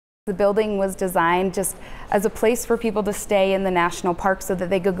The building was designed just as a place for people to stay in the national park so that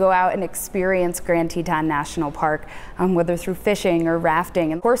they could go out and experience Grand Teton National Park, whether through fishing or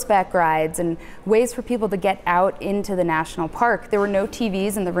rafting and horseback rides and ways for people to get out into the national park. There were no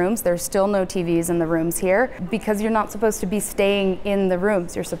TVs in the rooms. There's still no TVs in the rooms here because you're not supposed to be staying in the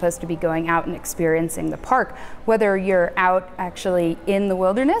rooms. You're supposed to be going out and experiencing the park, whether you're out actually in the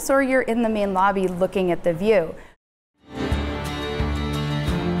wilderness or you're in the main lobby looking at the view.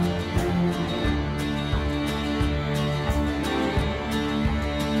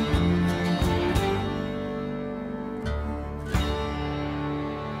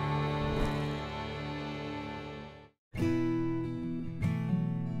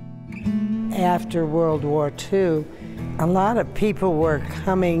 After World War II, a lot of people were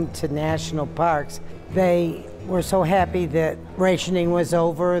coming to national parks. They were so happy that rationing was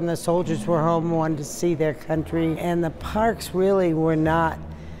over and the soldiers were home and wanted to see their country. And the parks really were not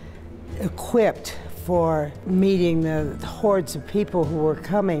equipped for meeting the hordes of people who were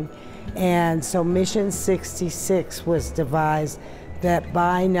coming. And so Mission 66 was devised that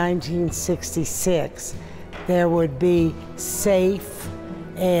by 1966 there would be safe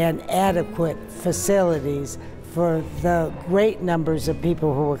and adequate facilities for the great numbers of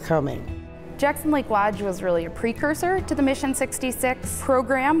people who were coming. Jackson Lake Lodge was really a precursor to the Mission 66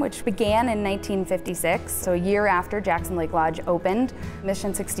 program, which began in 1956, so a year after Jackson Lake Lodge opened.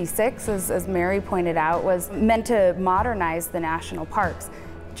 Mission 66, as Mary pointed out, was meant to modernize the national parks.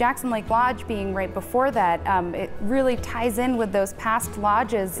 Jackson Lake Lodge being right before that, it really ties in with those past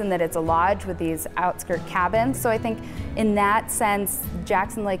lodges in that it's a lodge with these outskirt cabins. So I think in that sense,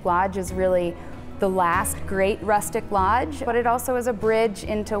 Jackson Lake Lodge is really the last great rustic lodge, but it also is a bridge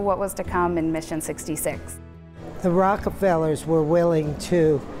into what was to come in Mission 66. The Rockefellers were willing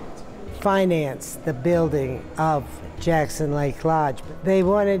to finance the building of Jackson Lake Lodge. They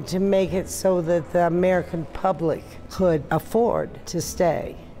wanted to make it so that the American public could afford to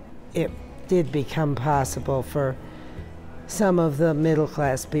stay. It did become possible for some of the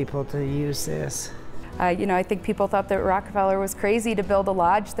middle-class people to use this. I think people thought that Rockefeller was crazy to build a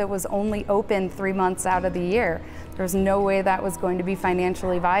lodge that was only open 3 months out of the year. There was no way that was going to be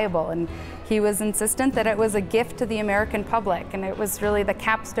financially viable, and he was insistent that it was a gift to the American public, and it was really the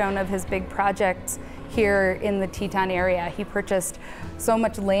capstone of his big projects here in the Teton area. He purchased so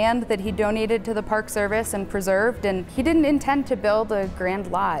much land that he donated to the Park Service and preserved, and he didn't intend to build a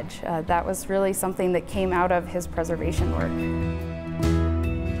grand lodge. That was really something that came out of his preservation work.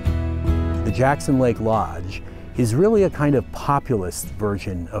 The Jackson Lake Lodge is really a kind of populist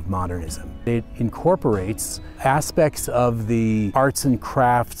version of modernism. It incorporates aspects of the arts and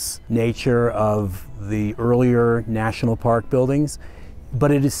crafts nature of the earlier national park buildings, but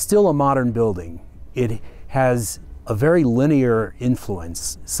it is still a modern building. It has a very linear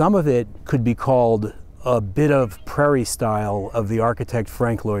influence. Some of it could be called a bit of prairie style of the architect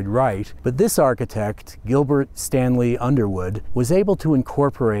Frank Lloyd Wright, but this architect, Gilbert Stanley Underwood, was able to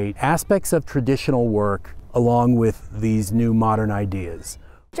incorporate aspects of traditional work along with these new modern ideas.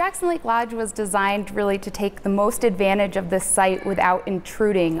 Jackson Lake Lodge was designed really to take the most advantage of this site without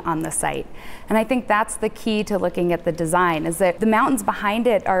intruding on the site. And I think that's the key to looking at the design, is that the mountains behind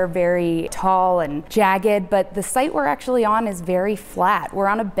it are very tall and jagged, but the site we're actually on is very flat. We're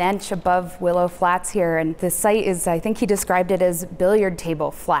on a bench above Willow Flats here, and the site is, I think he described it as billiard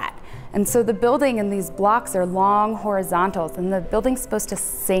table flat. And so the building and these blocks are long horizontals, and the building's supposed to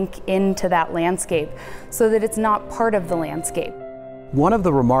sink into that landscape so that it's not part of the landscape. One of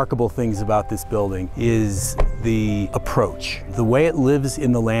the remarkable things about this building is the approach, the way it lives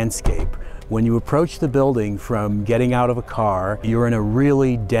in the landscape. When you approach the building from getting out of a car, you're in a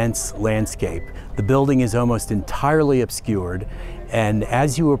really dense landscape. The building is almost entirely obscured, and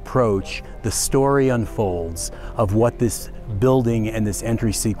as you approach, the story unfolds of what this building and this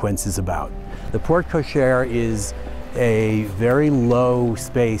entry sequence is about. The porte cochere is a very low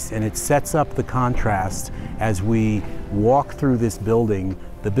space, and it sets up the contrast as we walk through this building.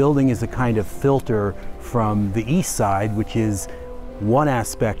 The building is a kind of filter from the east side, which is one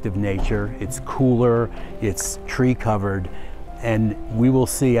aspect of nature. It's cooler, it's tree covered, and we will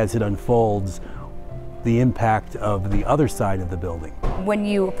see as it unfolds the impact of the other side of the building. When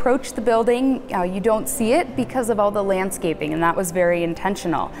you approach the building, you don't see it because of all the landscaping, and that was very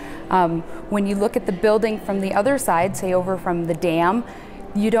intentional. When you look at the building from the other side, say over from the dam,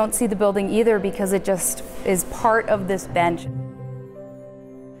 you don't see the building either because it just is part of this bench.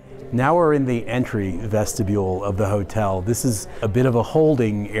 Now we're in the entry vestibule of the hotel. This is a bit of a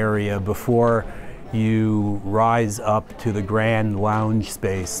holding area before you rise up to the grand lounge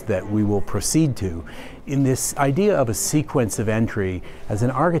space that we will proceed to. In this idea of a sequence of entry, as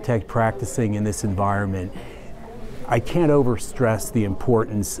an architect practicing in this environment, I can't overstress the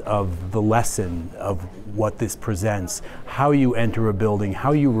importance of the lesson of what this presents, how you enter a building,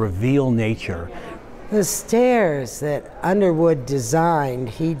 how you reveal nature. The stairs that Underwood designed,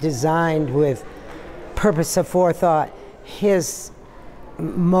 he designed with purpose of forethought. His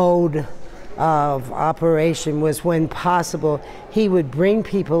mode of operation was, when possible, he would bring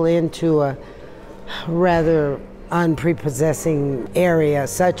people into a rather unprepossessing area,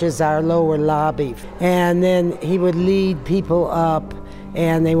 such as our lower lobby. And then he would lead people up,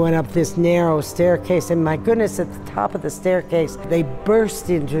 and they went up this narrow staircase, and my goodness, at the top of the staircase, they burst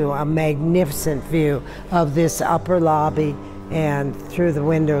into a magnificent view of this upper lobby and through the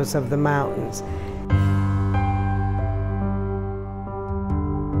windows of the mountains.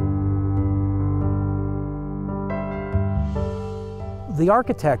 The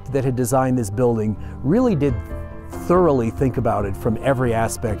architect that had designed this building really did thoroughly think about it from every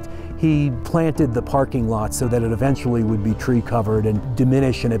aspect. He planted the parking lot so that it eventually would be tree covered and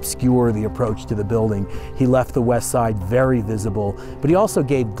diminish and obscure the approach to the building. He left the west side very visible, but he also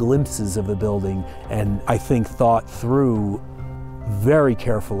gave glimpses of the building, and I think thought through very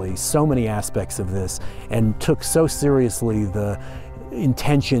carefully so many aspects of this and took so seriously the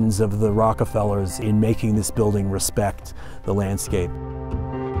intentions of the Rockefellers in making this building respect the landscape.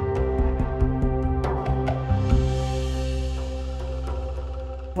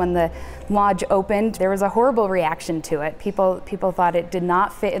 When the lodge opened, there was a horrible reaction to it. People thought it did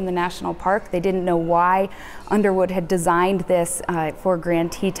not fit in the national park. They didn't know why Underwood had designed this for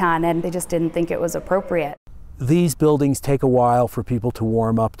Grand Teton, and they just didn't think it was appropriate. These buildings take a while for people to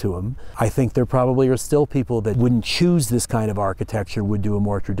warm up to them. I think there probably are still people that wouldn't choose this kind of architecture, would do a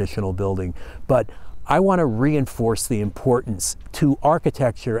more traditional building. But I want to reinforce the importance to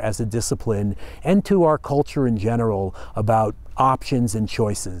architecture as a discipline and to our culture in general about options and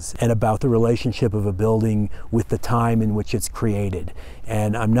choices, and about the relationship of a building with the time in which it's created.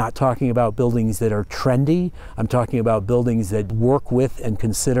 And I'm not talking about buildings that are trendy. I'm talking about buildings that work with and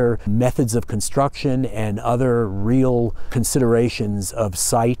consider methods of construction and other real considerations of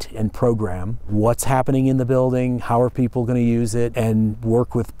site and program. What's happening in the building? How are people going to use it? And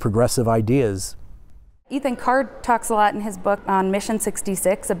work with progressive ideas. Ethan Card talks a lot in his book on Mission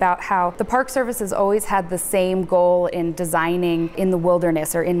 66 about how the Park Service has always had the same goal in designing in the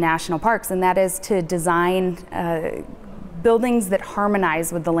wilderness or in national parks, and that is to design buildings that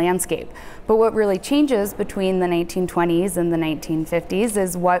harmonize with the landscape. But what really changes between the 1920s and the 1950s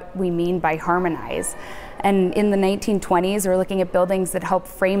is what we mean by harmonize. And in the 1920s, we're looking at buildings that help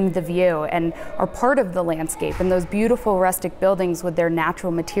frame the view and are part of the landscape. And those beautiful rustic buildings with their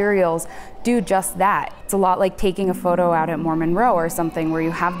natural materials do just that. It's a lot like taking a photo out at Mormon Row or something, where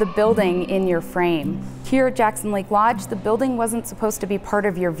you have the building in your frame. Here at Jackson Lake Lodge, the building wasn't supposed to be part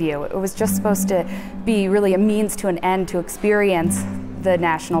of your view. It was just supposed to be really a means to an end to experience the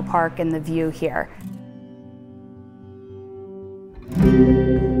national park and the view here.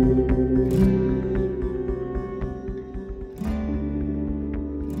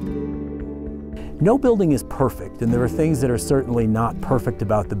 No building is perfect, and there are things that are certainly not perfect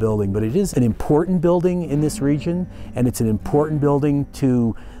about the building, but it is an important building in this region, and it's an important building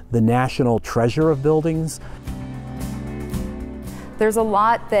to the national treasure of buildings. There's a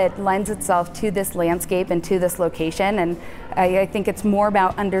lot that lends itself to this landscape and to this location, and I think it's more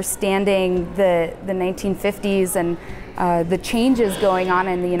about understanding the 1950s and the changes going on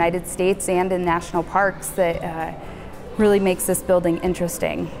in the United States and in national parks that really makes this building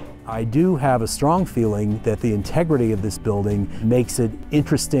interesting. I do have a strong feeling that the integrity of this building makes it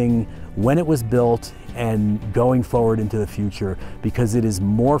interesting when it was built and going forward into the future, because it is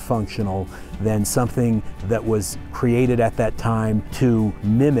more functional than something that was created at that time to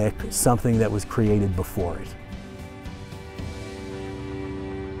mimic something that was created before it.